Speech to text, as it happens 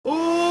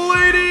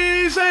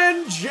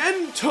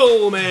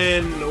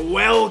gentlemen,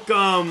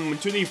 welcome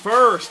to the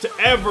first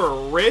ever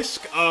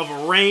Risk of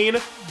Rain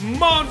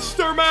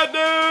Monster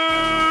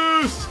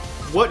Madness!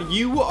 What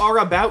you are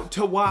about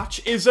to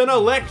watch is an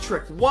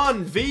electric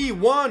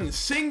 1v1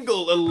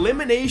 single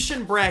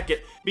elimination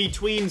bracket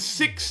between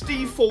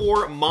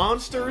 64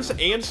 monsters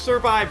and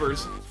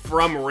survivors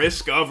from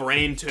Risk of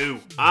Rain 2.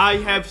 I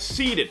have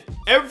seeded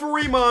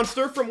every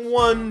monster from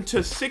 1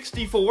 to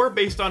 64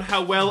 based on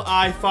how well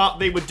I thought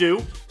they would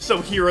do,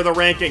 so here are the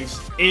rankings.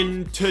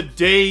 In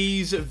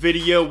today's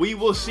video, we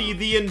will see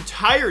the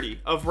entirety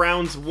of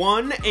rounds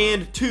 1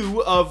 and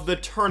 2 of the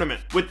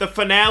tournament, with the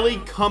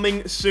finale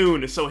coming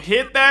soon, so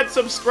hit that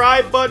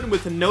subscribe button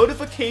with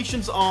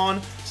notifications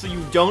on so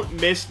you don't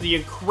miss the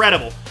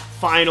incredible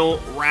final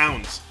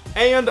rounds.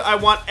 And I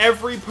want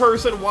every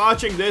person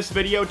watching this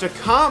video to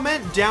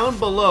comment down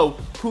below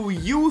who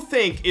you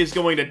think is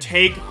going to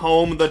take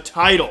home the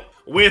title.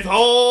 With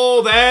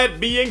all that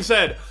being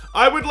said,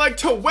 I would like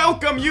to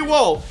welcome you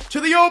all to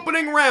the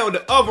opening round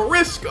of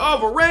Risk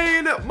of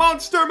Rain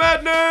Monster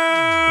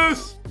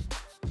Madness!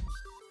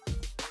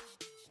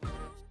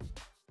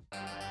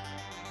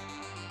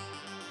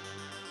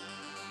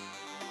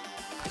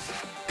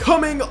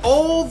 Coming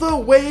all the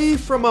way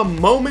from a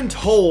moment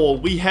hole,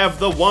 we have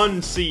the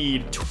 1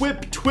 seed,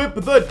 Twip Twip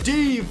the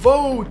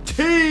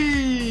Devotee!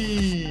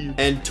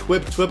 And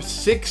Twip Twip's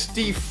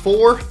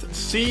 64th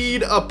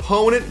seed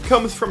opponent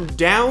comes from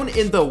down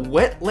in the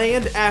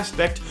wetland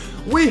aspect.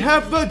 We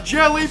have the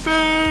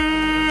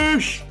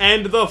Jellyfish!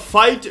 And the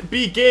fight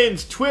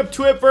begins. Twip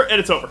Twip, and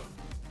it's over.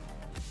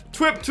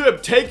 Twip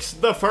Twip takes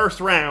the first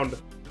round.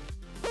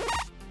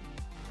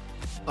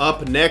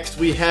 Up next,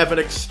 we have an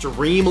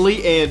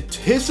extremely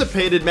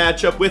anticipated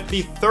matchup with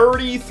the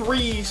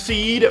 33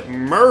 seed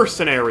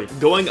Mercenary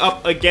going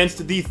up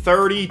against the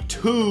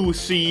 32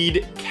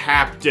 seed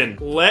Captain.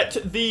 Let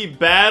the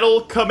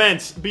battle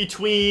commence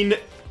between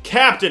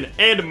Captain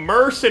and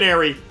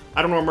Mercenary.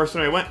 I don't know where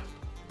Mercenary went.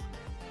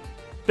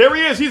 There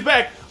he is, he's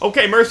back.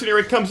 Okay,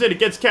 Mercenary comes in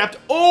against Captain.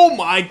 Oh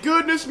my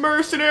goodness,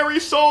 Mercenary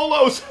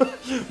solos.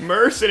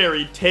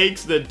 Mercenary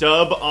takes the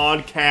dub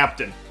on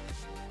Captain.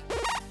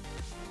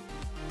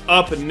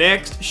 Up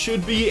next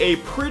should be a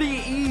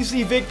pretty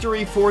easy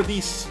victory for the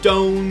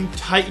Stone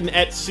Titan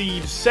at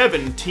seed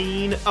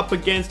 17 up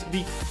against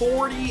the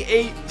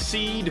 48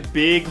 seed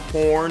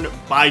Bighorn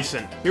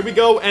Bison. Here we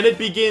go, and it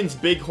begins.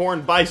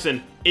 Bighorn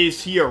Bison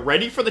is here,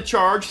 ready for the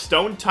charge.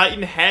 Stone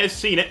Titan has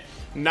seen it.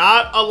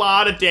 Not a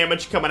lot of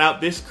damage coming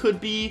out. This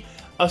could be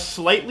a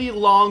slightly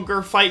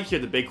longer fight here.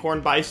 The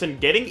Bighorn Bison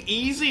getting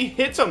easy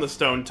hits on the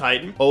Stone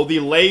Titan. Oh, the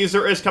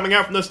laser is coming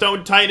out from the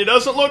Stone Titan. It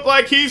doesn't look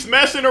like he's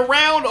messing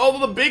around,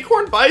 although the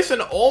Bighorn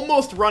Bison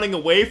almost running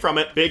away from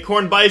it.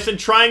 Bighorn Bison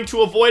trying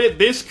to avoid it.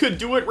 This could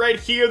do it right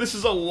here. This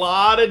is a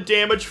lot of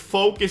damage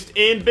focused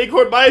in.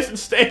 Bighorn Bison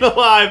staying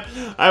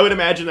alive. I would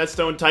imagine that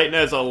Stone Titan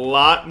has a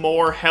lot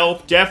more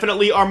health.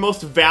 Definitely our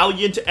most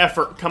valiant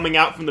effort coming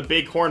out from the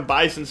Bighorn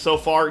Bison so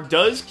far.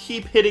 Does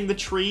keep hitting the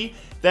tree.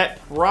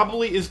 That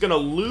probably is going to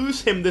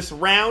lose him this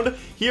round.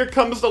 Here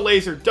comes the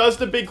laser. Does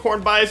the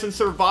Bighorn Bison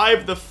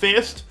survive the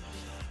fist?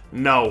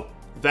 No.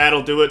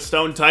 That'll do it.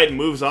 Stone Titan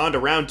moves on to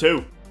round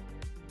 2.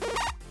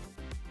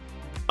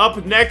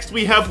 Up next,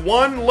 we have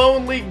one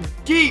lonely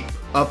Geep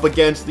up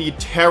against the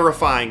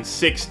terrifying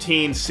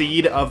 16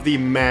 seed of the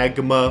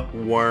Magma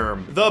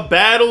Worm. The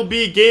battle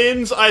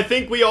begins. I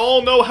think we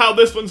all know how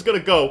this one's gonna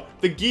go.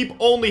 The Geep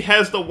only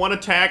has the 1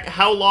 attack.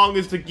 How long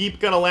is the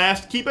Geep gonna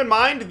last? Keep in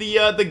mind, the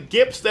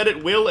Gips that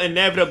it will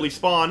inevitably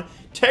spawn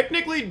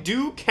technically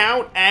do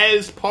count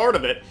as part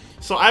of it.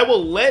 So I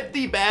will let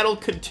the battle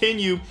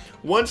continue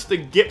once the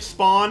Gips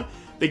spawn.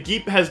 The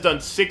Geep has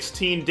done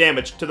 16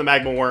 damage to the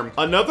Magma Worm.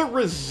 Another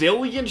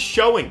resilient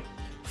showing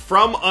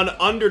from an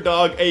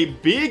underdog, a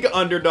big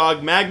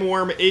underdog. Magma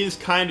Worm is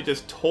kind of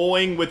just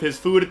toying with his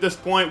food at this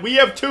point. We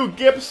have 2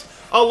 Gips.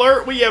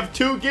 Alert, we have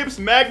 2 Gips.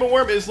 Magma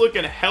Worm is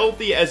looking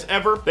healthy as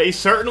ever. They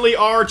certainly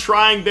are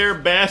trying their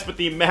best, but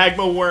the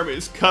Magma Worm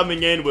is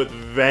coming in with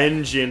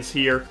vengeance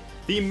here.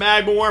 The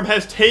Magma Worm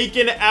has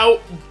taken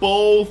out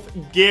both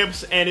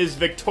Gips and is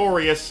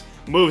victorious.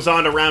 Moves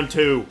on to round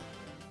 2.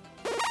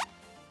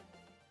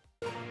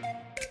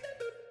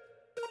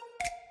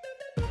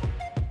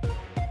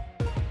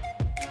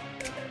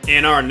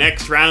 In our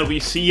next round, we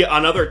see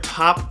another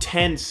top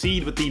 10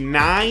 seed with the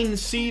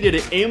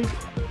 9-seeded Imp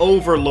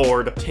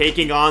Overlord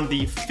taking on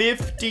the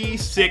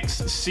 56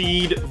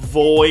 seed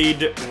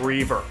Void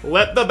Reaver.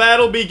 Let the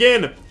battle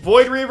begin.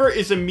 Void Reaver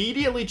is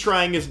immediately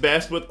trying his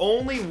best with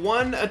only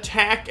 1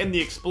 attack and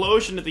the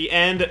explosion at the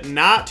end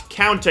not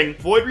counting.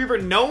 Void Reaver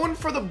known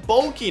for the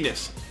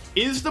bulkiness.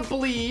 Is the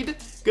bleed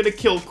gonna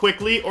kill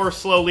quickly or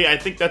slowly? I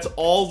think that's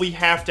all we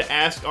have to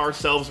ask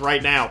ourselves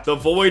right now. The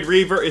Void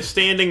Reaver is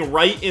standing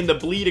right in the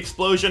bleed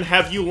explosion.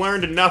 Have you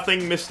learned nothing,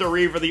 Mr.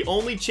 Reaver? The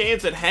only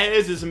chance it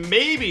has is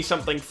maybe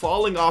something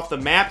falling off the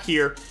map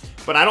here,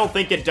 but I don't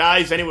think it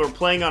dies anyway. We're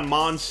playing on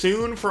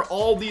Monsoon for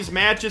all these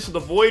matches, so the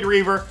Void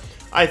Reaver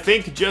I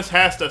think just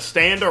has to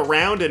stand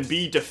around and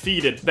be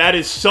defeated. That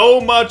is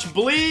so much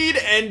bleed,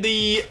 and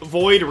the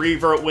Void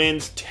Reaver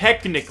wins,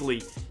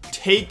 technically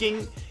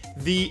taking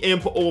the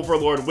Imp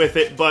Overlord with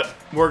it, but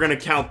we're gonna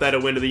count that a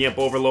win to the Imp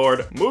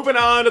Overlord. Moving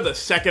on to the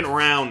second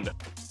round.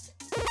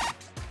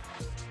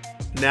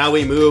 Now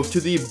we move to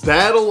the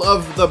Battle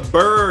of the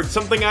Bird,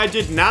 something I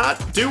did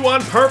not do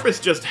on purpose,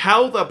 just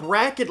how the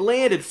bracket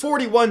landed.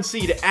 41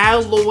 seed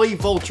Alloy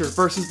Vulture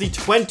versus the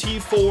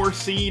 24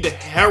 seed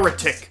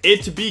Heretic.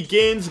 It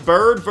begins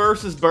Bird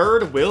versus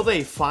Bird. Will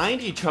they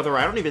find each other?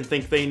 I don't even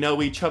think they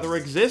know each other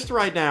exist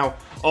right now.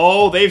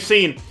 Oh, they've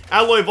seen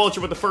Alloy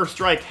Vulture with the first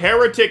strike.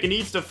 Heretic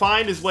needs to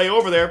find his way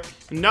over there.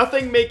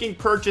 Nothing making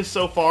purchase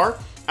so far.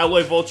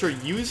 Alloy Vulture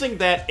using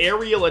that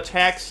aerial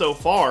attack so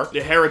far.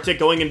 The Heretic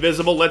going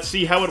invisible. Let's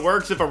see how it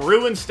works. If a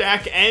Ruin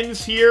stack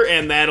ends here,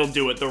 and that'll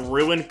do it. The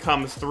Ruin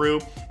comes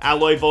through.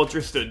 Alloy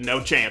Vulture stood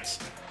no chance.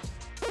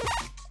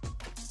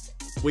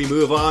 We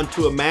move on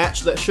to a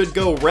match that should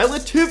go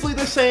relatively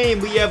the same.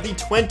 We have the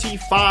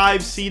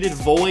 25-seeded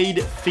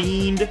Void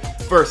Fiend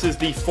versus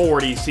the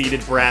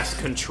 40-seeded Brass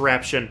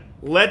Contraption.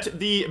 Let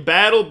the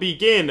battle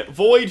begin.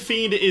 Void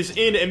Fiend is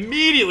in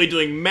immediately,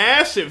 doing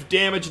massive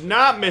damage,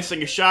 not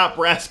missing a shot.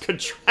 Brass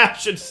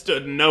Contraption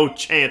stood no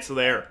chance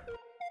there.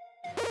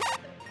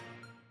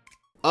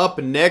 Up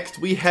next,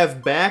 we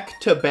have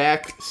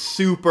back-to-back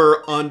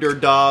super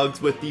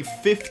underdogs with the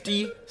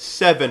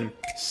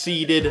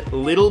 57-seeded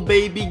Little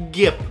Baby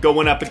Gip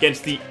going up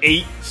against the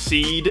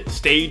 8-seed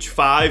Stage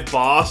 5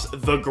 boss,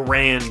 the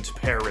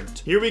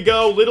Grandparent. Here we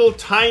go, little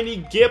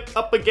tiny Gip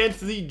up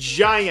against the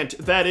giant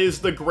that is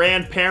the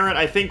Grandparent.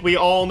 I think we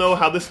all know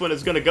how this one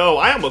is going to go.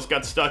 I almost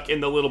got stuck in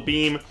the little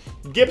beam.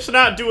 Gip's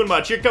not doing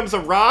much. Here comes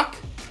a rock.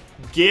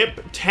 Gip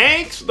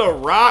tanks the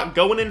rock,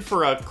 going in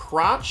for a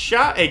crotch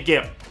shot. Hey,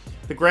 Gip.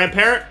 The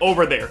Grandparent,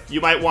 over there.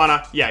 You might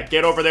wanna, yeah,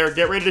 get over there,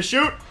 get ready to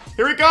shoot.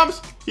 Here he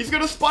comes. He's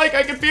gonna spike,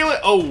 I can feel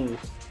it. Oh,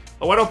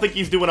 I don't think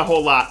he's doing a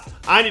whole lot.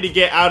 I need to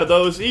get out of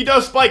those. He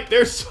does spike.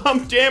 There's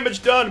some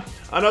damage done.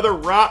 Another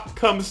rock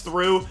comes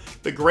through.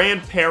 The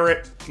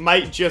Grandparent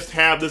might just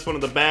have this one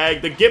in the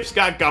bag. The Gip's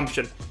got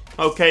gumption.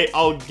 Okay,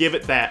 I'll give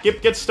it that.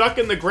 Gip gets stuck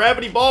in the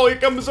gravity ball. Here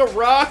comes a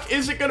rock.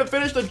 Is it gonna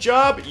finish the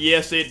job?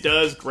 Yes, it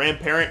does.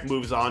 Grandparent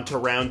moves on to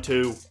round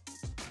 2.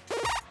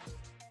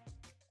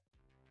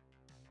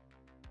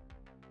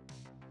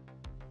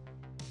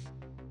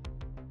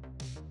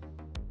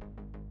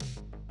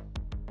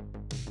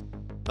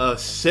 A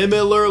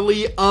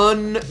similarly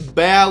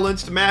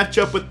unbalanced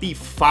matchup with the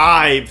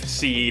 5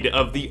 seed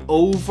of the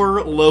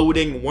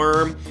Overloading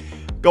Worm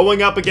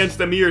going up against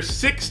the mere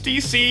 60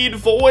 seed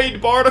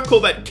Void Barnacle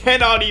that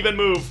cannot even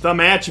move. The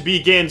match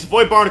begins.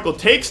 Void Barnacle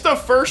takes the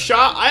first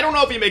shot. I don't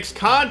know if he makes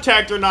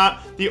contact or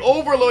not. The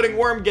Overloading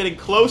Worm getting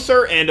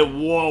closer,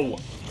 and whoa,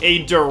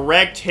 a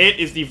direct hit.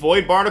 Is the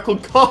Void Barnacle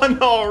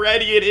gone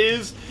already? It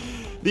is.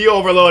 The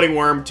Overloading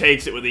Worm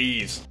takes it with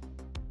ease.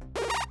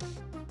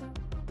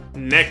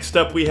 Next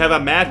up, we have a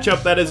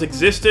matchup that has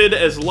existed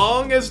as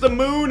long as the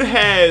moon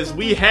has.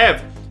 We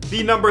have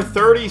the number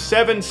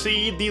 37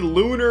 seed, the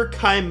Lunar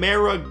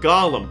Chimera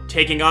Golem,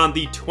 taking on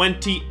the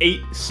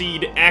 28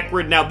 seed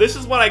Acrid. Now, this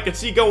is what I could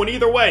see going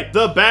either way.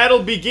 The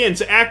battle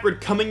begins.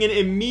 Acrid coming in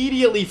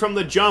immediately from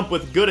the jump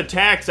with good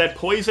attacks. That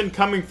poison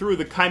coming through.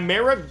 The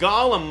Chimera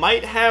Golem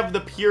might have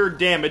the pure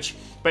damage,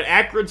 but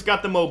Acrid's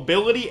got the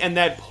mobility and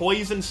that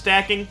poison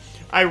stacking.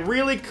 I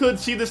really could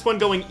see this one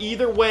going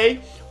either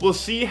way. We'll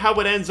see how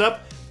it ends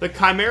up. The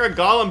Chimera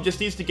Golem just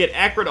needs to get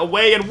Acrid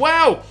away, and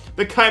wow!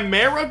 The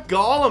Chimera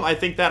Golem, I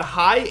think that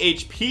high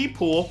HP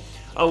pool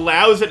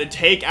allows it to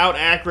take out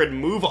Acrid,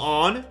 move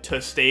on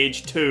to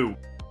stage 2.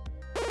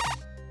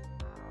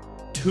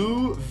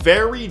 Two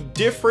very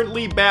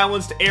differently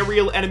balanced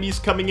aerial enemies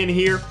coming in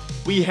here.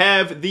 We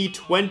have the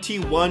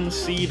 21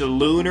 seed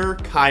Lunar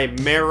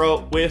Chimera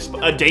Wisp,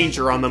 a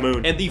danger on the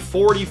moon, and the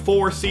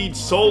 44 seed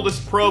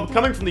Soulless Probe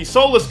coming from the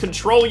Soulless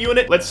Control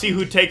Unit. Let's see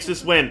who takes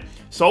this win.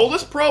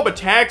 Soulless Probe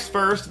attacks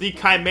first. The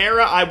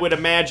Chimera, I would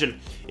imagine,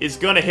 is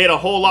gonna hit a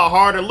whole lot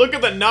harder. Look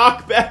at the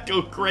knockback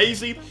go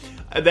crazy.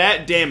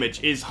 That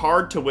damage is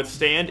hard to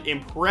withstand.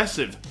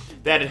 Impressive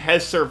that it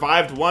has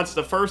survived once.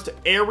 The first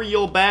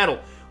aerial battle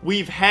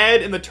we've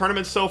had in the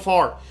tournament so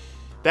far.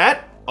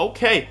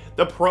 Okay,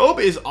 the probe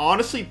is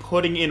honestly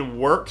putting in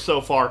work so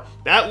far.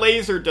 That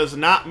laser does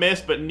not miss,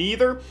 but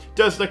neither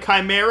does the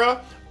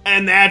Chimera,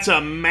 and that's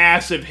a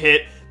massive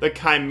hit. The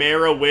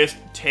Chimera Wisp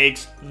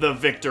takes the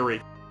victory.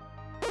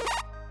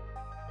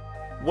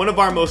 One of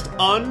our most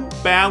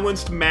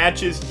unbalanced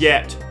matches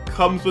yet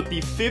comes with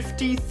the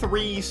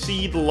 53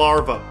 seed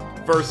Larva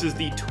versus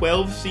the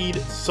 12 seed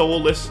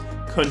Soulless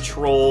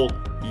Control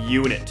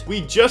Unit.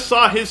 We just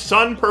saw his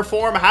son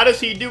perform. How does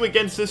he do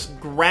against this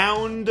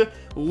ground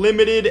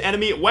limited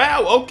enemy?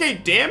 Wow, okay,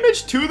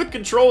 damage to the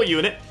control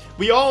unit.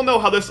 We all know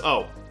how this,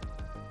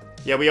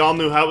 yeah, we all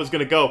knew how it was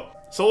gonna go.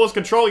 Soulless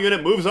Control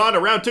Unit moves on to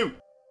round 2.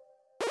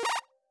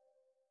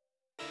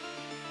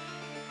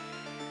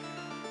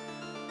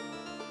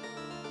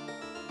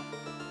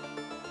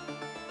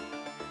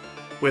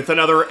 With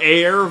another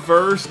air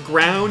versus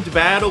ground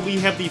battle, we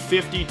have the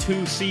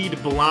 52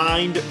 seed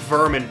Blind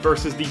Vermin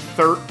versus the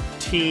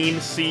 13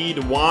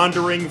 seed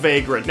Wandering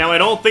Vagrant. Now, I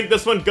don't think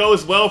this one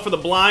goes well for the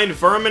Blind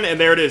Vermin, and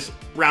there it is.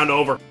 Round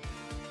over.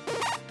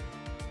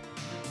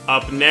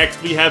 Up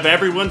next, we have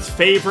everyone's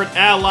favorite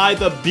ally,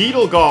 the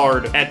Beetle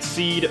Guard, at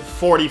seed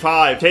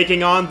 45,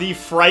 taking on the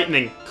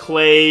frightening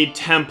Clay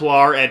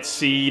Templar at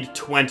seed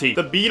 20.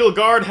 The Beetle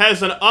Guard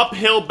has an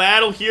uphill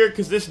battle here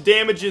because this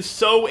damage is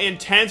so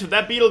intense. If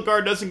that Beetle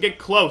Guard doesn't get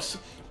close,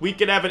 we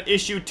could have an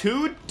issue.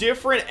 Two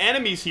different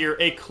enemies here,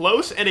 a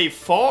close and a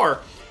far.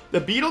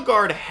 The Beetle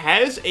Guard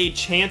has a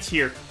chance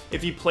here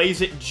if he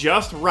plays it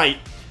just right,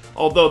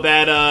 although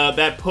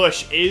that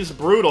push is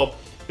brutal.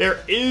 There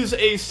is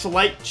a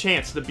slight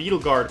chance the Beetle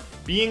Guard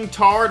being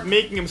tarred,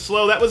 making him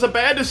slow. That was a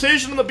bad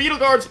decision on the Beetle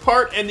Guard's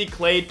part, and the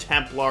Clay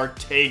Templar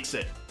takes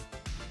it.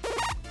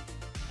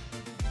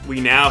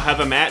 We now have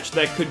a match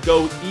that could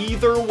go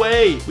either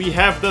way. We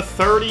have the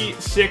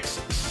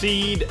 36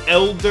 seed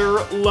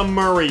Elder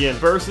Lemurian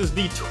versus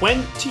the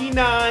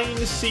 29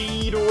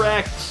 seed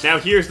Rex. Now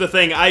here's the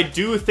thing, I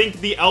do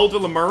think the Elder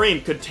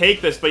Lemurian could take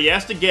this, but he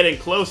has to get in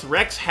close.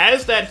 Rex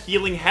has that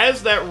healing,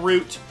 has that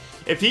root.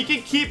 If he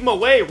can keep him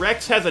away,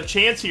 Rex has a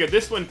chance here.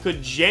 This one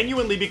could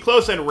genuinely be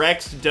close, and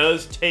Rex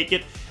does take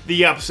it.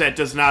 The upset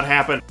does not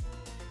happen.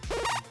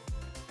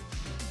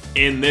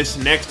 In this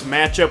next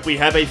matchup, we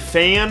have a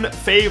fan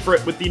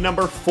favorite with the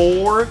number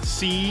 4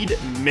 seed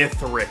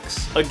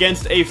Mithrix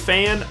against a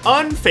fan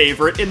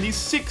unfavorite in the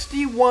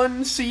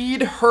 61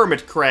 seed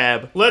Hermit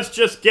Crab. Let's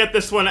just get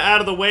this one out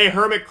of the way.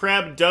 Hermit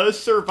Crab does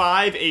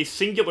survive a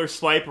singular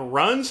swipe,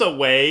 runs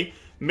away.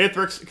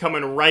 Mithrix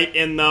coming right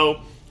in though.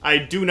 I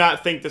do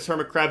not think this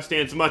Hermit Crab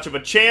stands much of a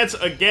chance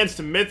against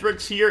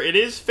Mithrix here. It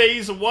is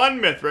phase 1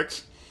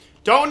 Mithrix.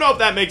 Don't know if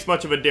that makes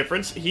much of a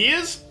difference. He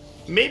is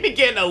maybe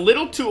getting a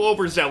little too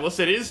overzealous.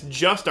 It is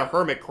just a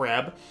Hermit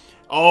Crab.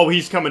 Oh,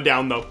 he's coming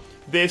down though.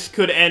 This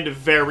could end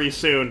very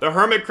soon. The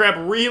Hermit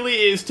Crab really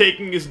is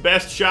taking his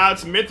best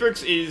shots.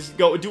 Mithrix is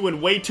doing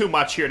way too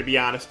much here, to be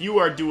honest. You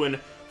are doing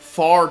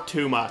far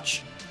too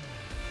much.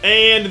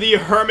 And the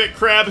Hermit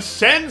Crab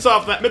sends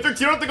off that Mithrix.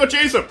 You don't have to go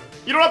chase him.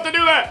 You don't have to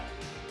do that.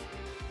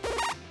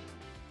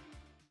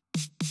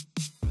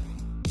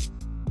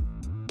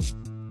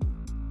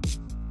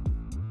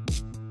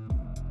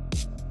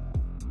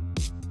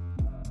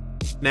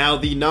 Now,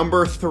 the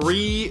number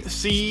 3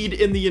 seed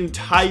in the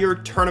entire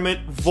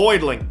tournament,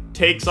 Voidling,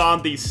 takes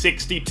on the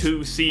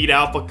 62 seed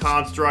Alpha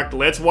Construct.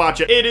 Let's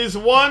watch it. It is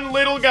one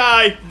little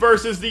guy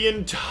versus the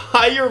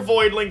entire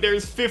Voidling.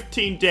 There's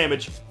 15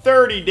 damage,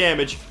 30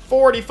 damage,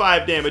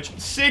 45 damage,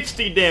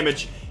 60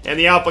 damage, and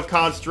the Alpha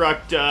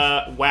Construct,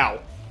 wow.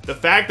 The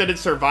fact that it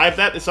survived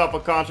that, this Alpha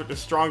Construct is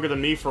stronger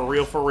than me, for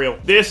real, for real.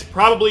 This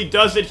probably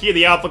does it here.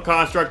 The Alpha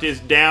Construct is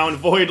down.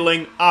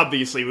 Voidling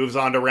obviously moves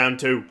on to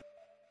round 2.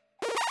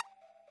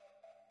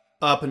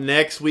 Up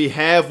next, we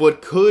have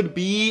what could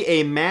be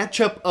a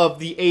matchup of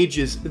the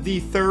ages. The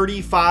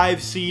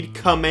 35 seed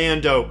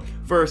Commando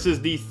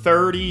versus the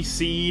 30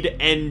 seed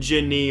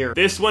Engineer.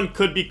 This one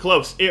could be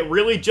close. It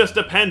really just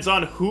depends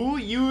on who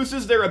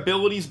uses their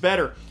abilities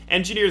better.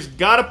 Engineer's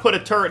gotta put a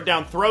turret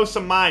down, throw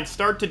some mines,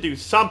 start to do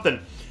something.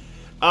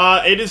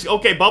 It is,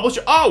 okay, bubble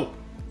shot. Oh!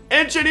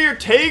 Engineer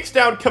takes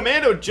down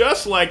Commando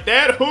just like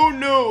that. Who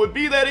knew it would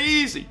be that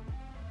easy?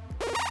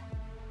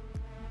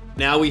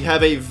 Now we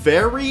have a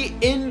very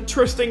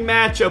interesting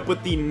matchup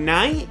with the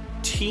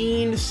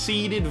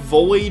 19-seeded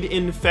Void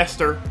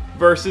Infestor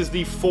versus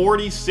the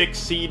 46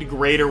 seed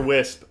Greater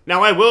Wisp.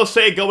 Now I will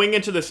say going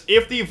into this,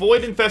 if the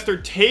Void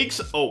Infestor takes...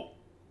 Oh.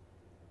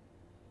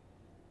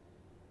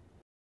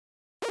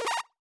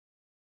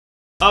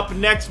 Up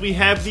next, we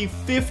have the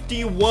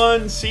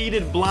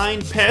 51-seeded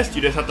Blind Pest.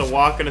 You just have to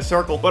walk in a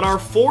circle. But our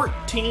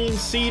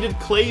 14-seeded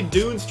Clay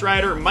Dune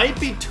Strider might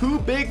be too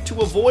big to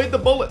avoid the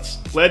bullets.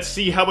 Let's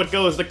see how it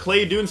goes. The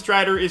Clay Dune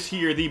Strider is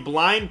here. The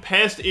Blind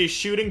Pest is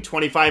shooting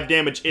 25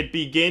 damage. It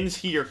begins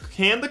here.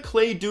 Can the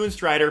Clay Dune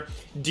Strider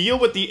deal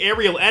with the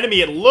aerial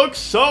enemy? It looks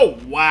so...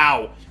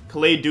 Wow.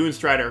 Clay Dune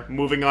Strider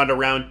moving on to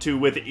round 2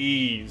 with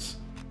ease.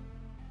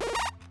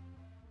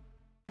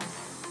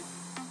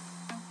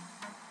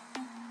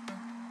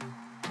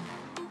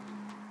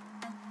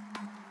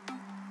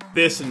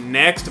 This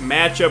next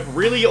matchup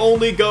really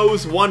only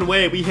goes one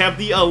way. We have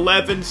the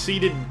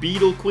 11-seeded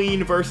Beetle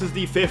Queen versus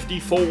the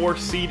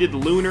 54-seeded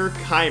Lunar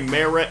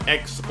Chimera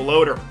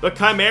Exploder. The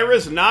Chimera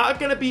is not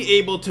going to be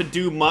able to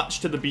do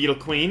much to the Beetle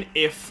Queen,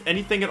 if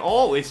anything at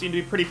all. They seem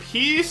to be pretty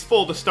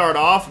peaceful to start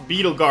off.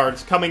 Beetle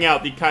Guards coming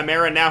out. The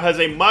Chimera now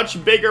has a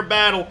much bigger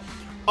battle.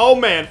 Oh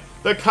man,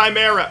 the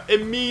Chimera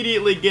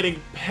immediately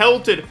getting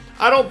pelted.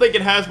 I don't think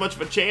it has much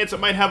of a chance. It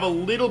might have a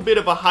little bit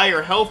of a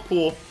higher health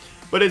pool,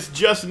 but it's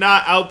just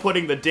not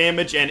outputting the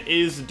damage and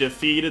is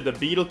defeated. The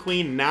Beetle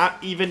Queen not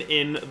even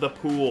in the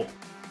pool.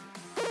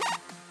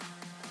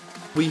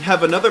 We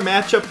have another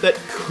matchup that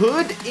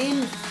could,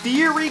 in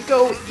theory,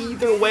 go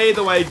either way,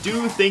 though I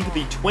do think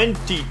the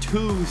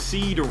 22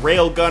 seed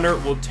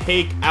Railgunner will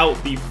take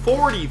out the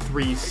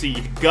 43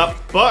 seed Gup.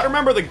 But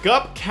remember, the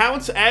Gup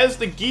counts as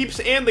the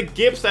Geeps and the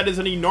Gips. That is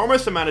an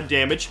enormous amount of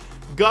damage.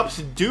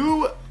 Gups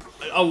do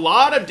a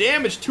lot of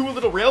damage to a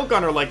little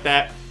Railgunner like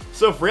that.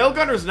 So if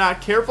Railgunner's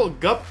not careful,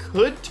 Gup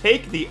could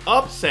take the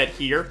upset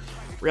here.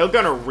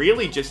 Railgunner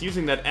really just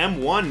using that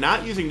M1,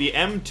 not using the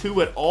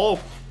M2 at all.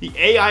 The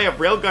AI of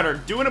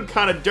Railgunner doing him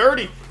kind of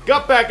dirty.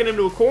 Gup backing him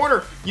to a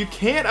corner. You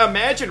can't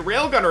imagine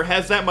Railgunner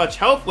has that much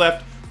health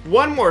left.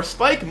 One more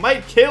spike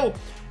might kill.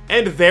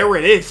 And there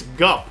it is,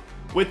 Gup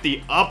with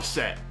the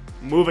upset.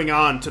 Moving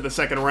on to the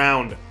second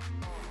round.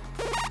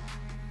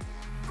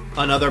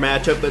 Another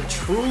matchup that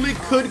truly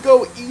could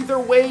go either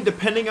way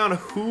depending on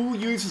who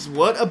uses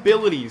what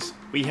abilities.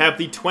 We have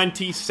the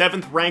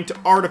 27th ranked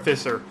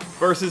Artificer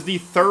versus the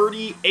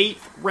 38th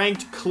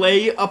ranked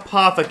Clay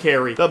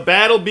Apothecary. The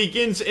battle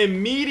begins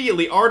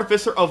immediately.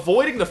 Artificer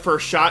avoiding the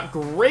first shot.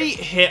 Great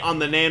hit on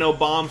the Nano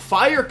Bomb.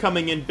 Fire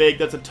coming in big.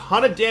 That's a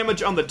ton of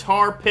damage on the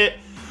Tar Pit.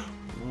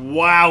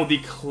 Wow, the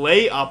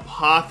Clay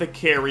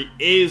Apothecary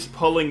is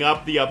pulling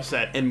up the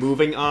upset. And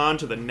moving on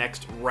to the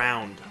next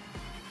round.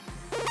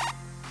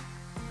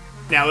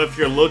 Now, if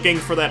you're looking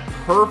for that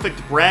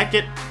perfect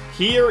bracket,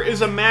 here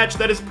is a match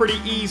that is pretty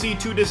easy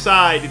to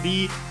decide.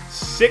 The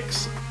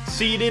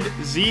 6-seeded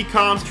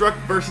Z-Construct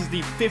versus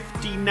the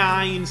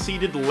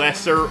 59-seeded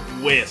Lesser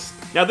Wisp.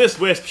 Now, this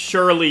Wisp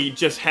surely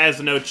just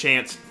has no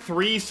chance.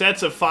 3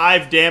 sets of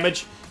 5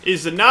 damage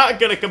is not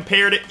going to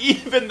compare to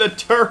even the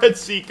Turret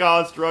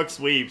Z-Construct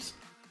sweeps.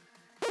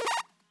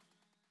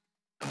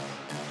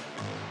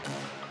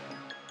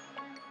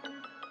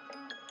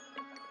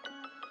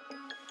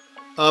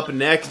 Up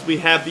next, we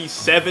have the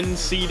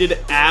 7-seeded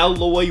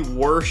Alloy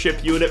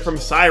Worship unit from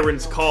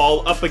Siren's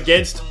Call up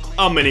against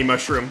a Mini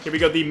Mushroom. Here we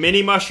go, the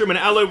Mini Mushroom and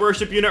Alloy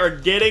Worship unit are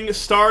getting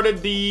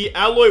started. The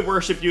Alloy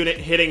Worship unit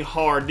hitting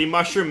hard. The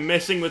Mushroom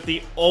missing with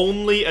the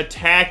only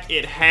attack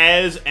it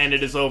has, and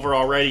it is over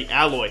already.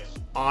 Alloy,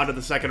 on to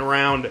the second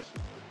round.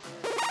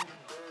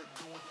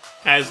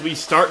 As we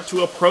start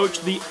to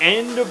approach the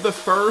end of the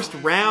first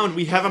round,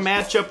 we have a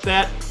matchup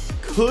that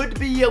could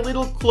be a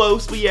little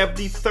close. We have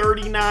the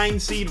 39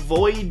 seed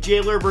Void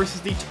Jailer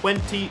versus the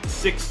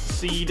 26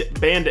 seed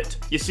Bandit.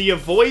 You see, a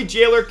Void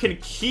Jailer can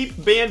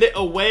keep Bandit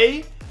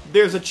away.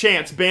 There's a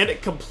chance.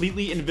 Bandit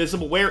completely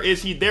invisible. Where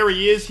is he? There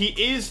he is. He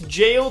is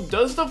jailed.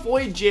 Does the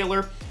Void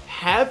Jailer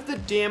have the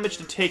damage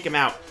to take him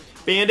out?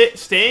 Bandit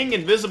staying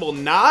invisible,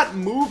 not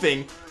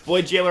moving.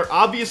 Void Jailer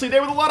obviously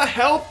there with a lot of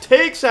health.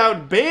 Takes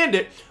out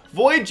Bandit.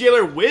 Void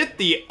Jailer with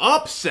the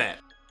upset.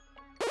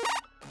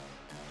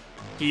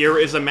 Here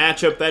is a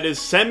matchup that is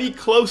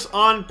semi-close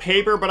on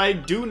paper, but I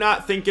do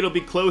not think it'll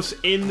be close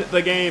in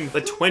the game.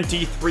 The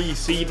 23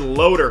 seed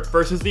Loader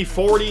versus the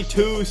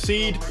 42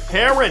 seed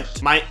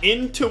Parent. My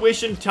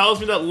intuition tells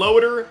me that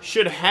Loader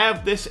should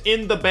have this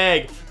in the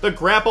bag. The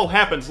grapple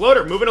happens.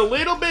 Loader moving a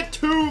little bit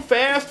too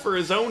fast for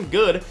his own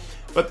good,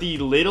 but the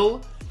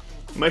little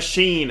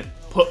machine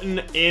putting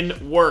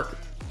in work.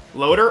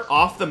 Loader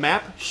off the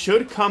map,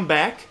 should come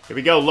back. Here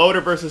we go,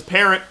 Loader versus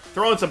Parent,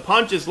 throwing some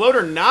punches.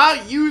 Loader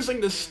not using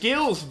the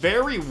skills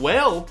very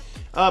well.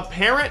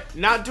 Parent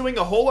not doing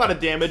a whole lot of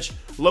damage.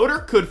 Loader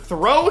could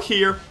throw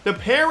here. The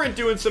Parent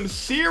doing some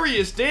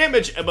serious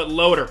damage, but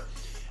Loader,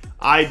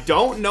 I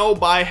don't know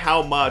by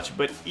how much,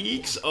 but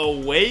ekes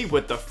away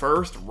with the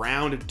first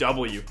round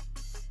W.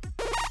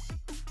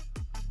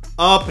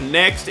 Up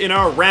next in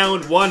our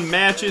round 1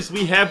 matches,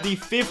 we have the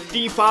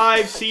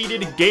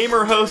 55-seeded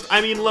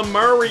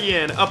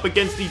Lemurian up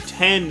against the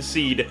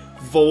 10-seed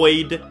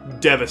Void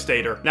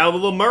Devastator. Now, the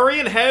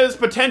Lemurian has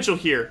potential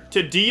here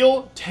to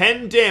deal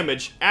 10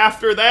 damage.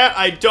 After that,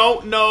 I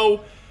don't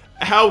know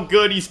how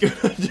good he's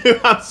gonna do.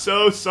 I'm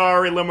so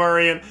sorry,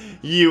 Lemurian.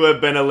 You have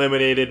been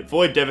eliminated.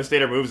 Void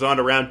Devastator moves on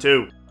to round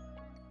 2.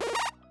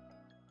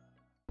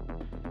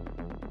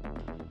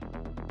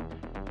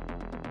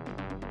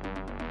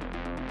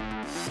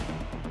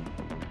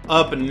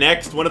 Up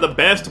next, one of the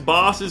best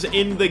bosses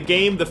in the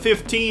game, the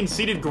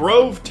 15-seeded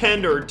Grove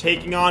Tender,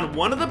 taking on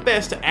one of the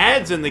best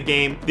adds in the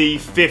game, the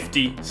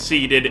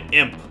 50-seeded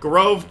Imp.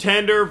 Grove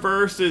Tender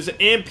versus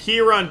Imp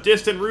here on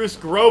Distant Roost.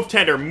 Grove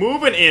Tender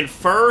moving in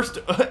first.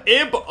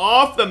 Imp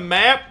off the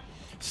map.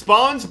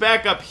 Spawns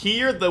back up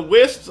here. The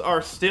Wisps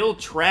are still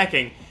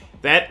tracking.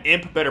 That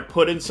Imp better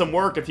put in some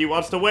work if he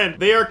wants to win.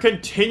 They are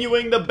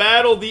continuing the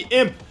battle. The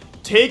Imp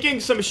taking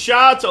some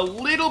shots, a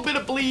little bit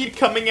of bleed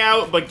coming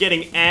out, but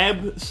getting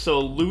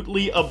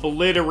absolutely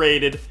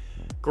obliterated.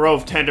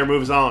 Grove Tender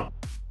moves on.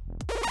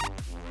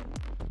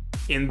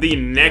 In the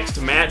next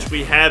match,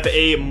 we have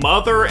a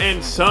mother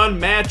and son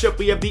matchup.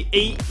 We have the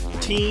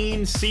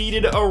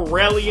 18-seeded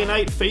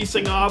Aurelionite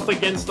facing off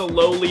against the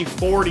lowly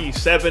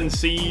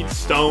 47-seed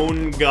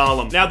Stone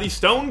Golem. Now, the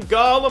Stone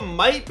Golem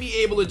might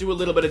be able to do a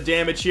little bit of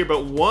damage here,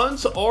 but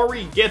once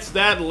Ori gets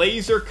that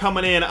laser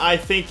coming in, I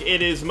think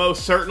it is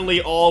most certainly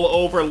all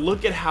over.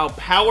 Look at how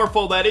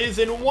powerful that is.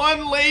 In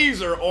one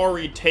laser,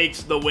 Ori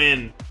takes the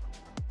win.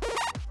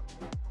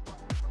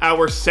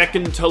 Our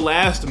second to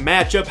last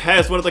matchup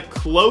has one of the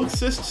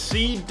closest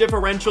seed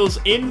differentials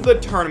in the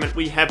tournament.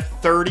 We have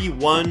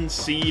 31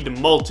 seed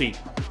Multi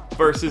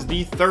versus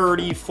the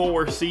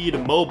 34 seed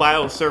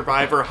Mobile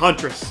Survivor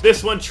Huntress.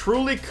 This one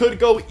truly could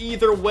go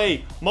either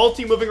way.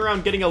 Multi moving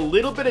around, getting a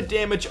little bit of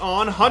damage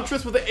on.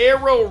 Huntress with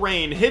arrow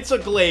rain, hits a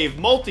glaive.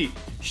 Multi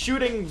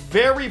shooting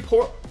very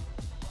poor.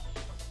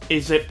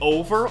 Is it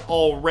over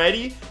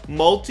already?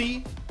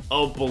 Multi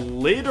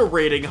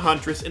obliterating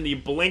Huntress in the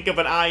blink of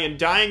an eye and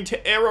dying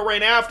to arrow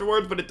rain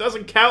afterwards, but it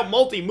doesn't count.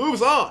 Multi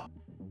moves on.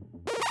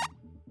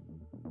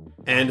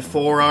 And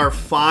for our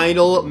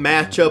final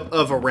matchup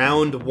of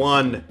round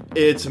 1,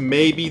 it's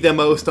maybe the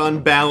most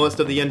unbalanced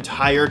of the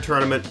entire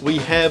tournament. We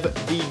have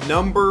the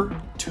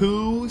number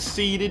 2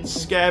 seeded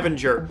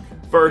Scavenger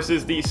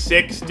versus the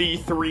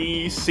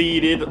 63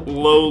 seeded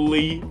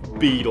lowly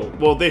Beetle.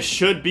 Well, this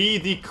should be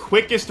the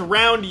quickest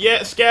round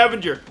yet.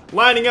 Scavenger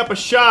lining up a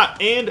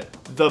shot, and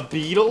the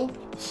Beetle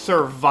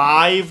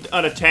survived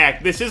an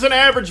attack. This is an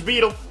average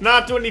Beetle,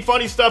 not doing any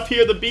funny stuff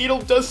here. The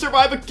Beetle does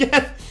survive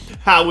again.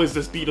 How is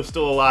this Beetle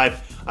still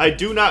alive? I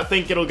do not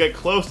think it'll get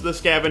close to the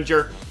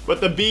Scavenger,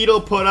 but the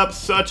Beetle put up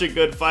such a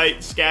good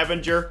fight.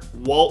 Scavenger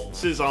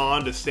waltzes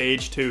on to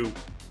stage 2.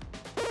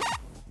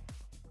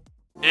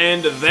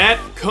 And that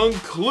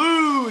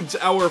concludes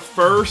our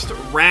first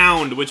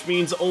round, which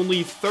means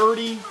only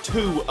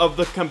 32 of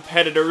the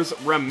competitors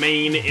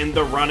remain in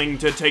the running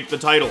to take the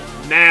title.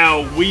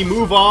 Now, we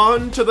move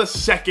on to the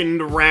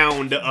second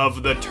round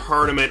of the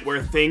tournament,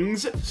 where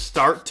things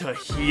start to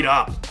heat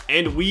up.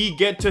 And we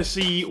get to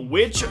see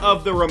which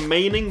of the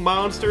remaining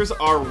monsters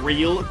are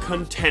real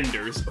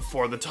contenders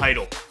for the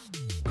title.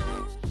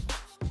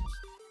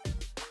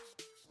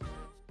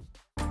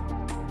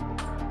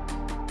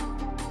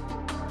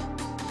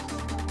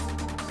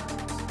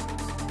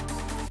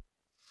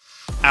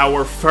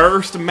 Our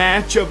first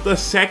match of the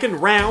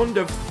second round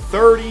of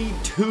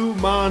 32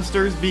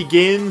 monsters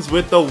begins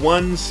with the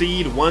 1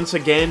 seed, once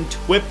again,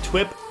 Twip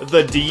Twip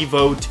the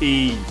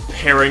Devotee.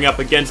 Pairing up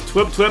against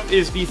Twip Twip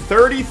is the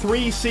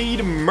 33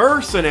 seed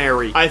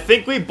Mercenary. I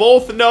think we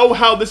both know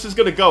how this is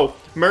gonna go.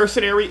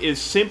 Mercenary is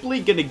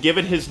simply gonna give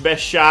it his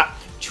best shot,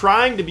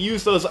 trying to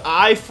use those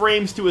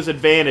iframes to his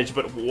advantage,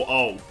 but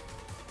whoa.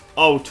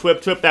 Oh,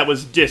 Twip Twip, that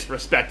was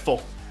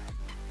disrespectful.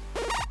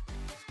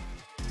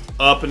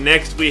 Up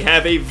next, we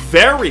have a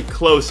very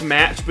close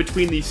match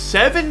between the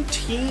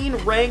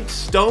 17-ranked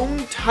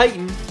Stone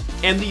Titan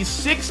and the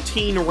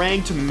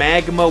 16-ranked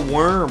Magma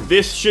Worm.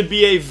 This should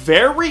be a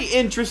very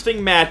interesting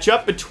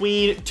matchup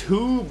between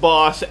two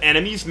boss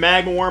enemies.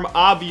 Magma Worm,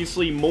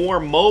 obviously more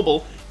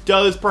mobile,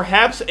 does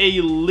perhaps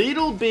a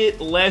little bit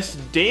less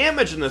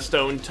damage than the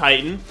Stone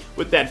Titan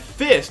with that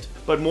fist,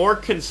 but more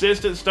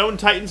consistent. Stone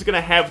Titan's gonna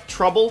have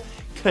trouble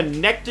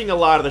connecting a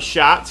lot of the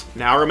shots.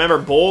 Now remember,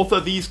 both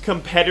of these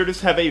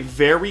competitors have a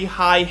very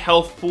high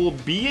health pool,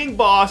 being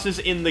bosses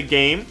in the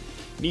game.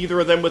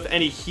 Neither of them with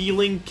any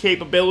healing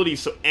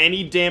capabilities, so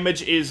any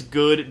damage is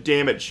good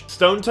damage.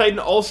 Stone Titan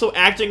also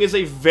acting as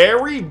a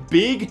very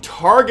big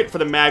target for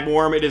the Magma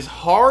Worm. It is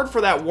hard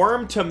for that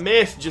worm to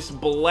miss, just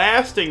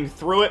blasting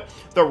through it.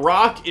 The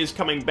rock is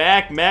coming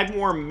back. Magma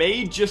Worm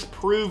may just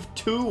prove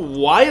too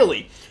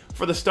wily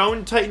for the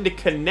Stone Titan to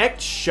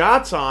connect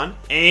shots on.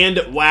 And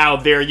wow,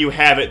 there you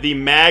have it. The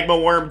Magma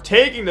Worm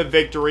taking the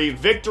victory.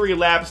 Victory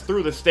laps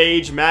through the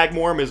stage. Magma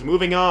Worm is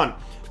moving on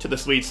to the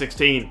Sweet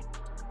 16.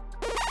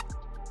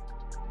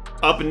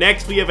 Up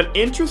next, we have an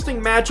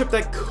interesting matchup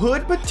that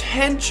could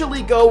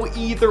potentially go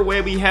either way.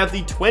 We have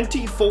the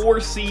 24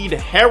 seed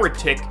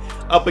Heretic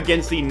up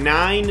against the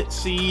 9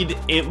 seed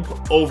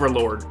Imp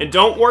Overlord. And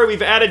don't worry,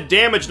 we've added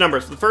damage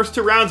numbers. The first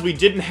 2 rounds, we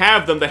didn't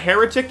have them. The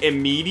Heretic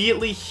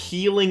immediately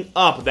healing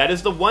up. That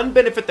is the one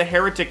benefit the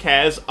Heretic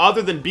has,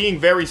 other than being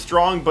very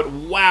strong, but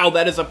wow,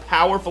 that is a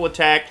powerful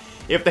attack.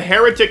 If the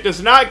Heretic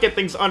does not get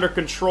things under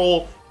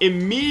control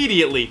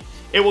immediately,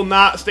 it will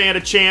not stand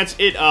a chance.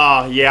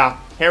 Yeah.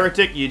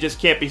 Heretic, you just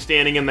can't be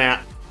standing in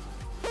that.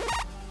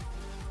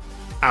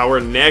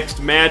 Our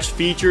next match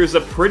features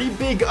a pretty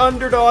big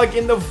underdog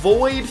in the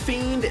Void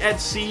Fiend at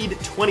seed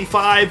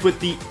 25 with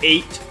the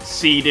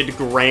 8-seeded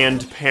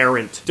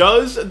Grandparent.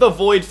 Does the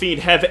Void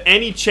Fiend have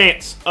any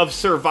chance of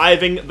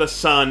surviving the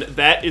sun?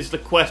 That is the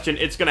question.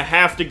 It's going to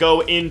have to go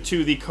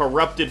into the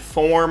corrupted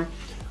form.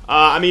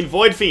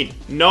 Void Fiend,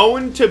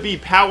 known to be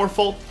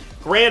powerful.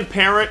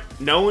 Grandparent,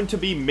 known to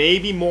be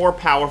maybe more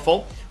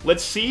powerful.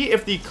 Let's see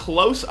if the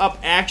close-up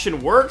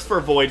action works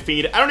for Void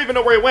Fiend. I don't even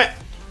know where he went.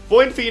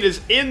 Void Fiend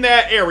is in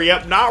that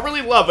area, not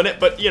really loving it,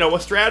 but, you know, a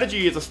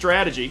strategy is a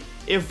strategy.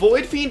 If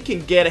Void Fiend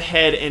can get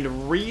ahead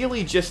and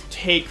really just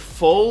take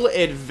full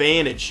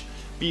advantage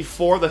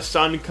before the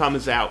sun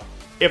comes out.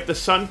 If the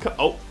sun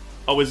oh,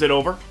 is it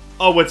over?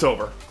 Oh, it's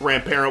over.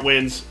 Grandparent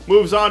wins.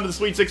 Moves on to the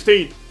Sweet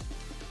 16.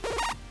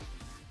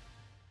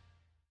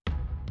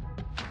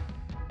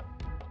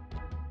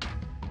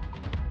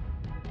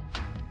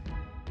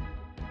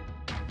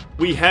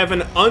 We have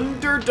an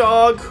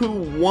underdog who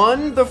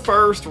won the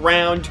first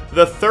round,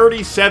 the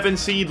 37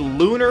 seed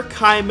Lunar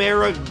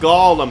Chimera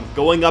Golem,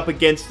 going up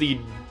against the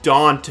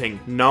daunting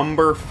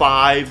number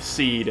 5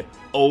 seed,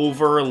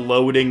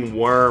 Overloading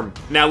Worm.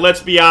 Now,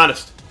 let's be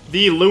honest.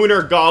 The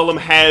Lunar Golem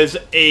has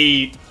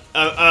a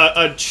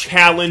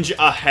challenge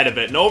ahead of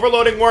it. An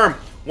Overloading Worm,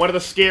 one of the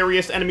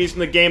scariest enemies in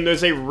the game.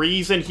 There's a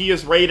reason he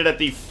is rated at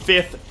the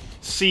 5th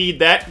seed.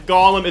 That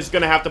Golem is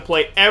going to have to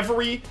play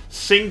every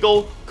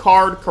single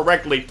card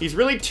correctly. He's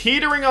really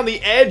teetering on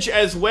the edge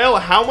as well.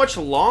 How much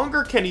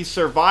longer can he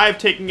survive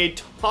taking a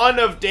ton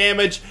of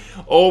damage?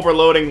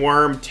 Overloading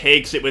Worm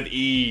takes it with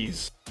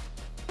ease.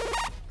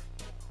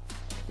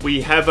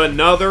 We have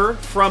another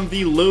from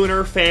the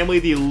Lunar family,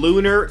 the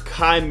Lunar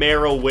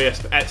Chimera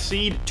Wisp at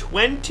seed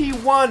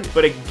 21,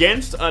 but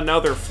against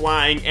another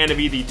flying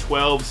enemy, the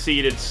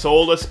 12-seeded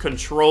Soulless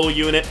Control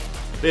Unit.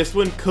 This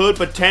one could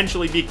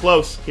potentially be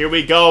close. Here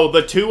we go.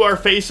 The two are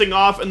facing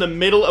off in the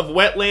middle of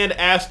Wetland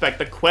Aspect.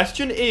 The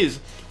question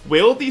is,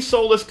 will the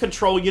Soulless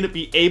Control Unit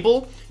be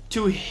able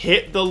to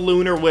hit the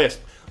Lunar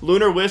Wisp?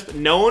 Lunar Wisp,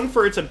 known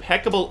for its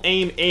impeccable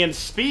aim and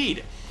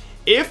speed.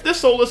 If the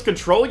Soulless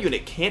Control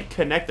Unit can't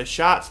connect the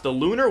shots, the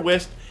Lunar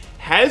Wisp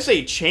has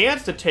a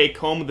chance to take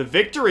home the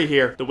victory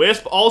here. The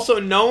Wisp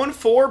also known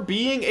for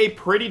being a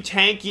pretty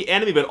tanky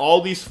enemy, but all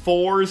these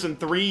 4s and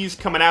 3s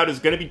coming out is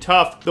going to be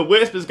tough. The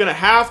Wisp is going to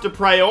have to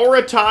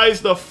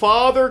prioritize the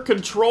Father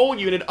Control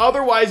Unit,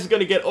 otherwise it's going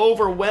to get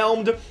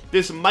overwhelmed.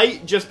 This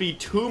might just be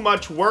too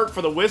much work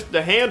for the Wisp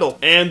to handle.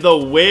 And the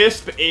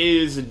Wisp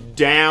is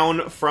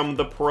down from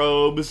the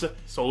probes.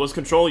 Soulless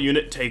Control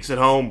Unit takes it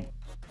home.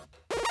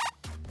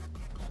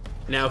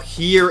 Now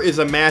here is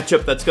a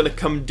matchup that's going to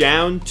come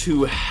down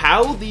to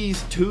how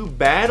these two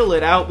battle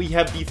it out. We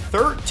have the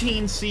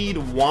 13-seed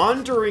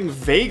Wandering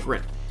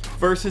Vagrant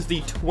versus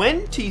the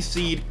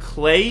 20-seed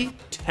Clay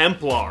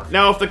Templar.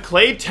 Now if the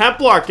Clay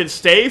Templar can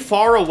stay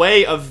far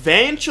away,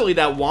 eventually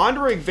that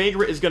Wandering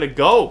Vagrant is going to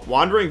go.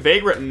 Wandering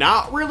Vagrant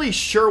not really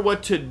sure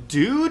what to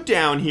do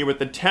down here with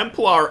the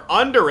Templar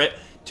under it.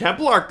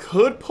 Templar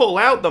could pull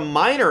out the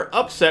minor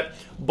upset,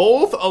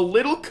 both a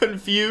little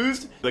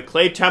confused. The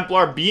Clay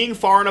Templar being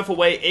far enough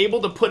away,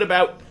 able to put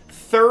about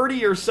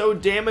 30 or so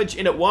damage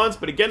in at once,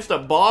 but against a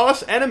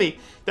boss enemy,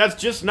 that's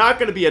just not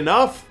going to be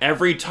enough.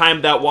 Every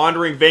time that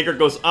Wandering Vagrant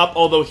goes up,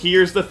 although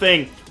here's the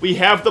thing, we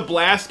have the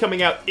blast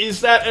coming out.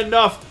 Is that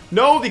enough?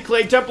 No, the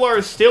Clay Templar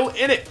is still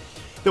in it.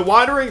 The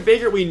Wandering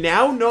Vagrant we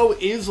now know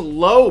is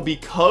low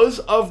because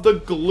of the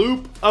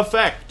gloop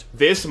effect.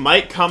 This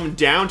might come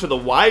down to the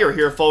wire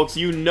here, folks.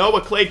 You know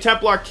a Clay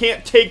Templar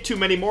can't take too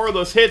many more of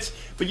those hits,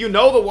 but you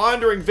know the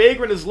Wandering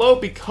Vagrant is low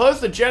because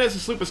the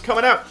Genesis Loop is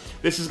coming out.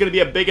 This is going to be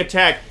a big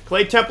attack.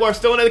 Clay Templar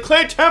still in it. The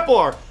Clay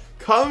Templar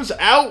comes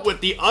out with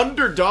the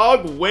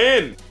underdog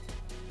win.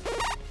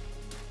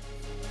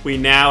 We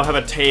now have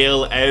a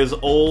tale as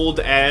old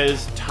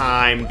as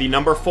time. The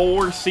number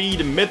 4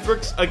 seed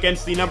Mithrix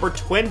against the number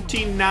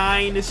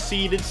 29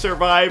 seeded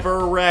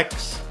survivor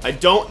Rex. I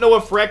don't know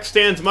if Rex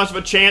stands much of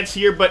a chance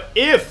here, but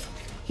if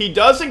he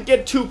doesn't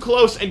get too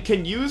close and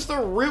can use the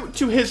root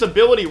to his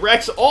ability,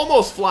 Rex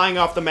almost flying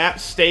off the map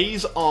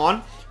stays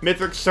on.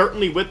 Mithrix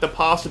certainly with the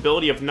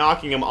possibility of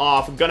knocking him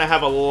off. Gonna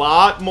have a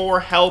lot more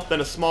health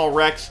than a small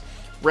Rex.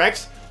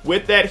 Rex,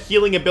 with that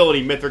healing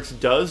ability, Mithrix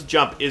does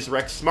jump. Is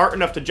Rex smart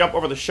enough to jump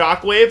over the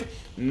shockwave?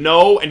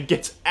 No, and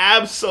gets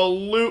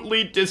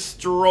absolutely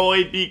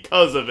destroyed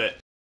because of it.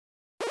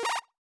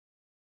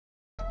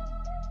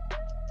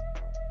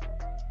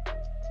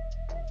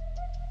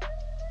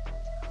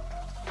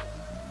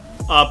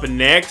 Up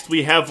next,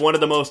 we have one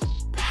of the most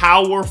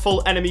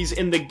powerful enemies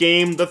in the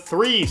game, the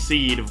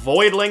 3-seed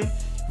Voidling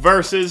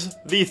versus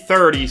the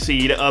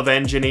 30-seed of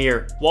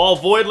Engineer. While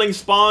Voidling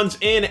spawns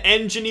in,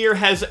 Engineer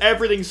has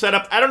everything set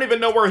up. I don't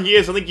even know where he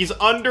is. I think he's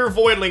under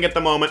Voidling at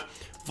the moment.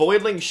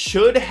 Voidling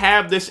should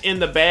have this in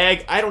the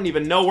bag. I don't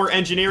even know where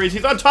Engineer is.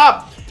 He's on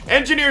top!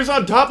 Engineer's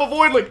on top of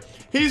Voidling!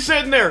 He's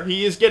sitting there.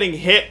 He is getting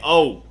hit.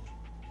 Oh.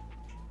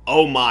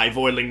 Oh my,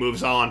 Voidling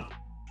moves on.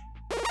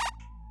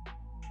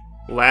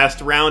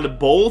 Last round,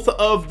 both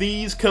of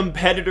these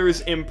competitors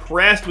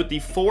impressed with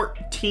the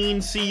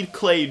 14-seed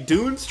Clay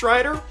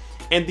Dunestrider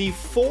and the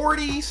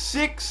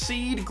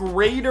 46-seed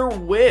Greater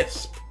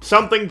Wisp.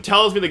 Something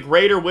tells me the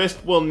Greater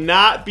Wisp will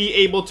not be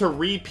able to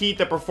repeat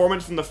the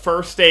performance from the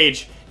first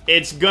stage.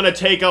 It's gonna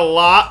take a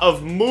lot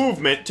of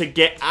movement to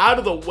get out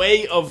of the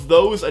way of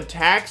those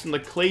attacks from the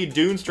Clay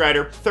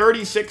Dunestrider.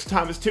 36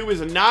 times 2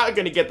 is not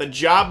gonna get the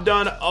job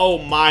done. Oh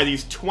my,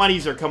 these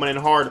 20s are coming in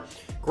hard.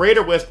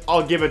 Greater Wisp,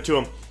 I'll give it to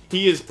him.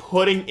 He is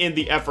putting in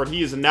the effort.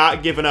 He is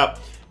not giving up.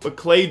 But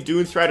Clay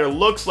Dunestrider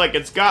looks like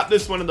it's got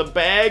this one in the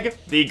bag.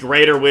 The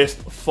Greater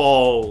Wisp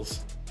falls.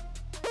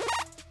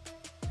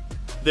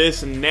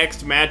 This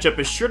next matchup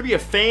is sure to be a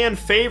fan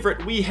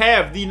favorite. We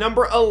have the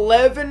number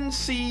 11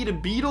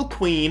 seed Beetle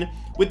Queen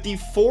with the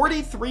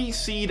 43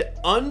 seed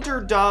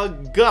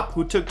underdog Gup,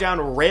 who took down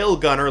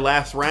Railgunner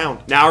last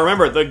round. Now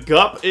remember, the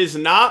Gup is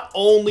not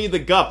only the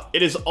Gup,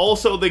 it is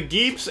also the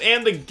Geeps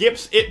and the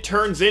Gips it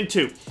turns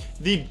into.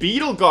 The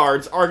Beetle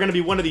Guards are going to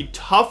be one of the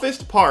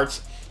toughest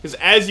parts, because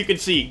as you can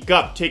see,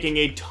 Gup taking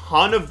a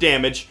ton of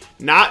damage,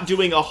 not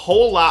doing a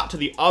whole lot to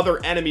the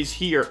other enemies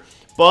here.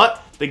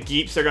 But The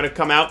Geeps are going to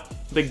come out,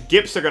 the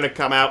Gips are going to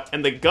come out,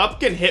 and the Gup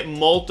can hit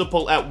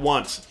multiple at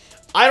once.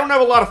 I don't have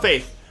a lot of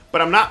faith,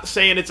 but I'm not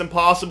saying it's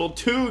impossible.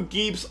 2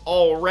 Geeps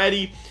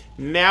already.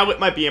 Now it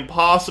might be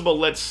impossible.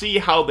 Let's see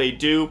how they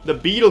do. The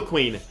Beetle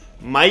Queen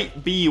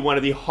might be one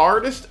of the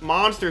hardest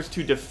monsters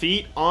to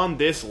defeat on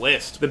this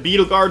list. The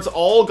Beetle Guards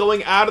all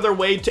going out of their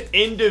way to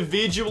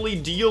individually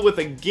deal with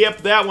a Gip.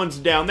 That one's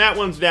down, that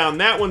one's down,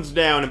 that one's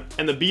down,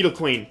 and the Beetle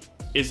Queen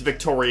is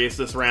victorious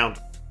this round.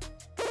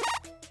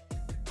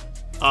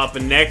 Up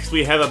next,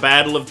 we have a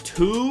battle of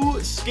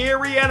 2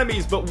 scary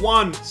enemies, but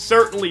one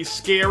certainly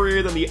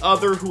scarier than the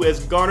other, who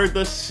has garnered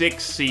the 6th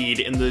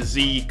seed in the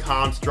Z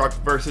Construct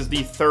versus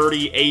the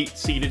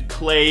 38-seeded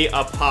Clay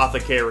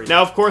Apothecary.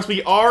 Now, of course,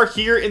 we are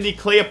here in the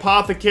Clay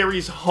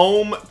Apothecary's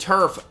home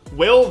turf.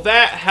 Will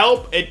that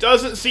help? It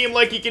doesn't seem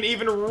like he can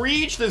even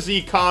reach the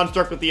Z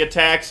Construct with the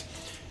attacks.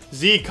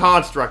 Z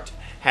Construct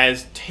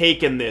has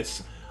taken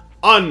this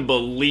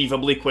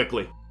unbelievably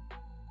quickly.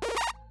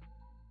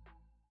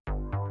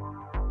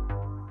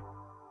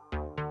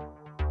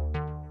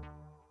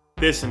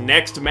 This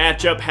next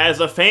matchup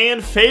has a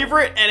fan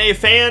favorite and a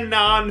fan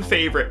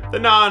non-favorite. The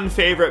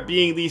non-favorite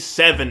being the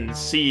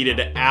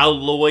 7-seeded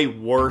Alloy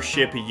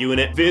Worship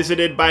unit,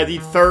 visited by the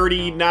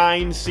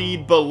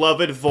 39-seed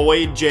beloved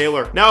Void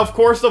Jailer. Now, of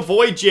course, the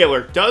Void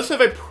Jailer does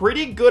have a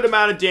pretty good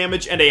amount of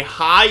damage and a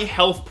high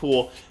health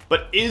pool,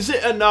 but is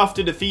it enough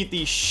to defeat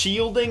the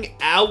shielding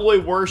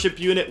Alloy Worship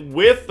unit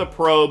with the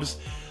probes?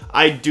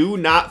 I do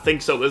not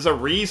think so. There's a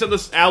reason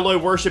this Alloy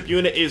Worship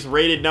unit is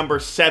rated number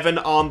 7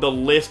 on the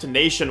list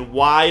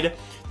nationwide.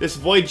 This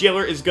Void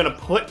Jailer is going to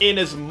put in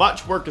as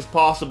much work as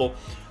possible,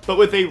 but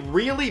with a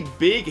really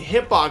big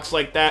hitbox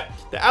like that,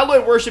 the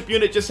Alloy Worship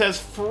unit just has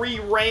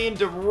free reign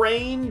to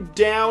rain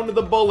down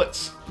the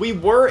bullets. We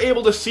were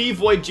able to see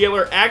Void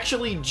Jailer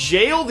actually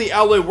jail the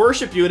Alloy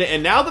Worship unit,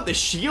 and now that the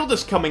shield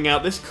is coming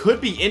out, this could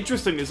be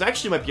interesting. This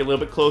actually might be a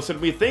little bit closer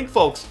than we think,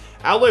 folks.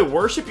 Alloy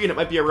Worship unit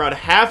might be around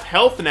half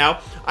health now.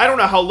 I don't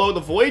know how low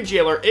the Void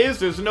Jailer is.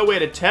 There's no way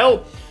to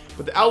tell.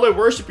 But the Alloy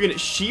Worship unit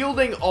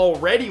shielding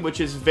already, which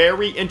is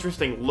very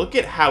interesting. Look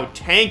at how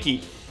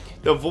tanky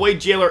the Void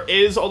Jailer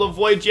is. Although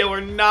Void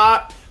Jailer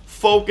not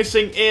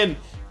focusing in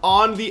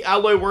on the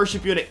Alloy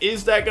Worship unit.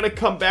 Is that going to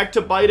come back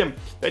to bite him?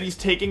 That he's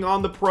taking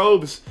on the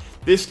probes.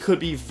 This could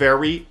be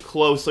very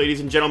close,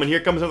 ladies and gentlemen.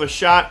 Here comes another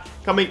shot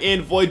coming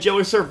in. Void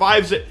Jailer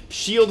survives it.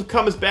 Shield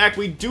comes back.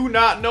 We do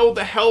not know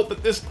the health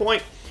at this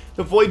point.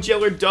 The Void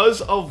Jailer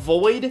does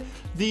avoid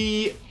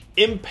the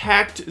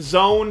impact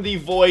zone. The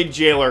Void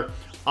Jailer,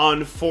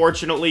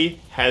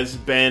 unfortunately, has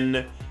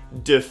been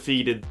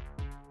defeated.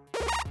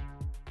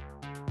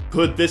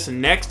 Could this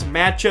next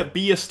matchup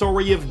be a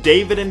story of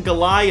David and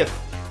Goliath,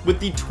 with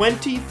the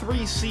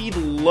 23-seed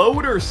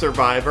Loader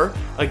Survivor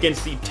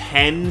against the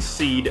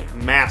 10-seed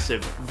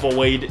massive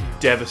Void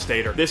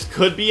Devastator? This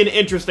could be an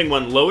interesting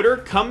one. Loader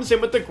comes in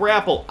with the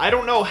grapple. I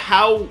don't know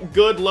how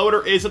good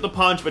Loader is at the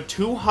punch, but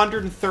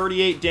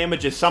 238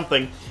 damage is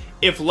something.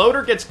 If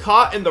Loader gets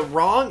caught in the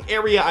wrong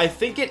area, I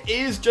think it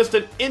is just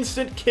an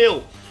instant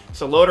kill.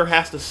 So Loader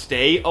has to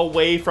stay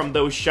away from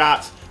those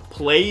shots,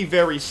 play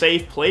very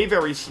safe, play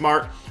very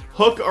smart,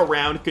 hook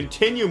around,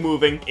 continue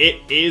moving. It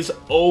is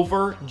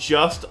over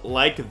just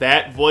like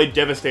that. Void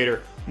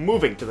Devastator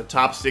moving to the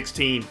top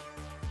 16.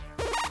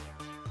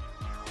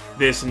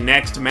 This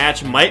next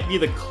match might be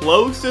the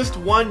closest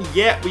one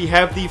yet. We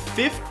have the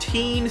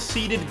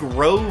 15-seeded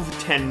Grove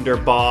Tender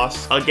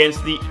boss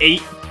against the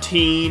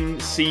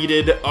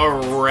 18-seeded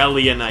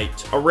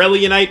Aurelionite.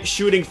 Aurelionite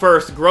shooting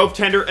first. Grove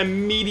Tender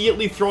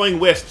immediately throwing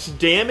wisps.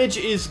 Damage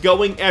is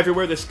going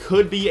everywhere. This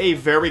could be a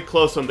very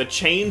close one. The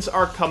chains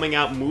are coming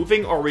out.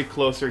 Moving are we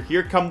closer?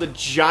 Here come the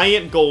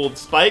giant gold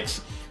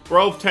spikes.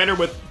 Grove Tender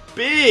with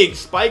big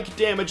spike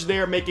damage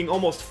there, making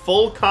almost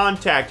full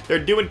contact.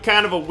 They're doing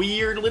kind of a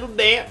weird little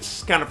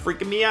dance, kind of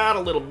freaking me out a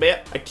little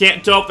bit. I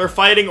can't tell if they're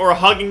fighting or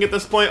hugging at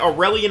this point.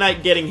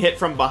 Aurelionite getting hit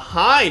from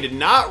behind,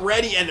 not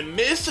ready, and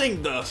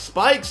missing the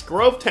spikes.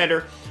 Grove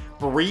Tender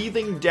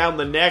breathing down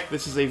the neck.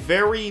 This is a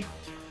very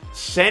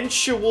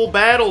sensual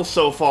battle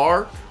so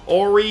far.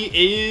 Ori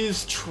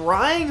is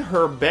trying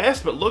her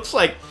best, but looks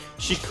like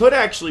she could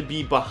actually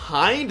be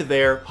behind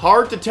there.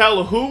 Hard to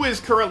tell who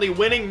is currently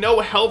winning. No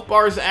health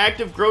bars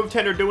active. Grove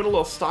Tender doing a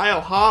little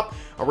style hop.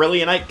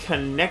 Aurelionite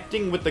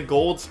connecting with the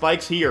gold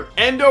spikes here.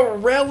 And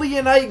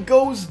Aurelionite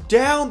goes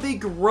down. The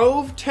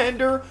Grove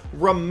Tender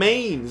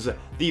remains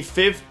the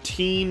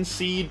 15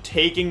 seed,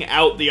 taking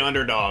out the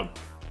underdog.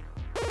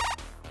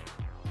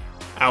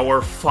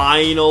 Our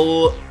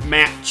final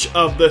match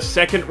of the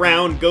second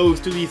round goes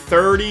to the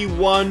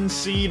 31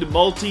 seed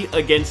Multi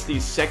against the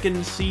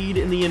 2nd seed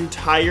in the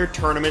entire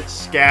tournament,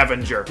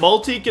 Scavenger.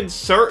 Multi can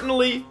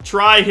certainly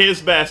try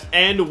his best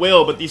and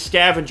will, but the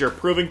Scavenger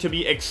proving to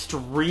be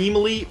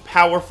extremely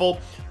powerful.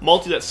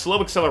 Multi, that slow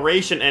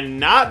acceleration and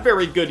not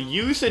very good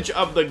usage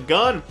of the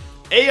gun.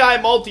 AI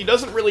Multi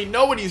doesn't really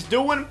know what he's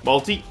doing.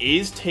 Multi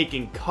is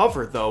taking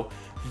cover though.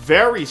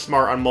 Very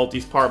smart on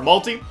Multi's part.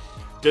 Multi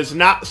does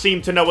not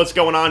seem to know what's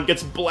going on.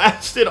 Gets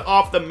blasted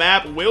off the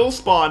map. Will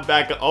spawn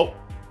back up. Oh.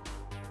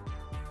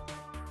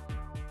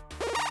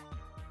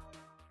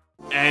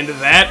 And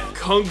that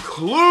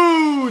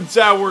concludes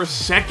our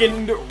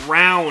second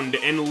round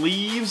and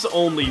leaves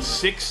only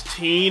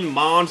 16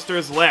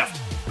 monsters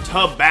left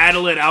to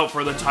battle it out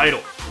for the title.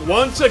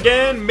 Once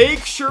again,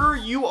 make sure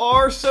you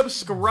are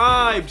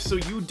subscribed so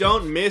you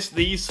don't miss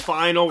these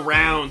final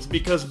rounds,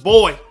 because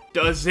boy,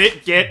 does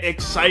it get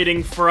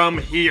exciting from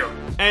here.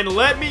 And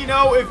let me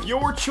know if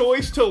your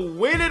choice to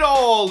win it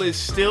all is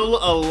still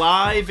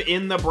alive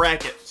in the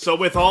bracket. So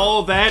with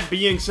all that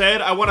being said,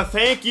 I want to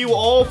thank you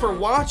all for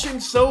watching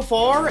so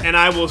far, and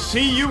I will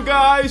see you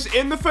guys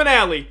in the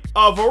finale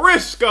of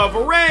Risk of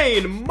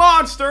Rain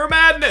Monster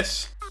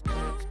Madness.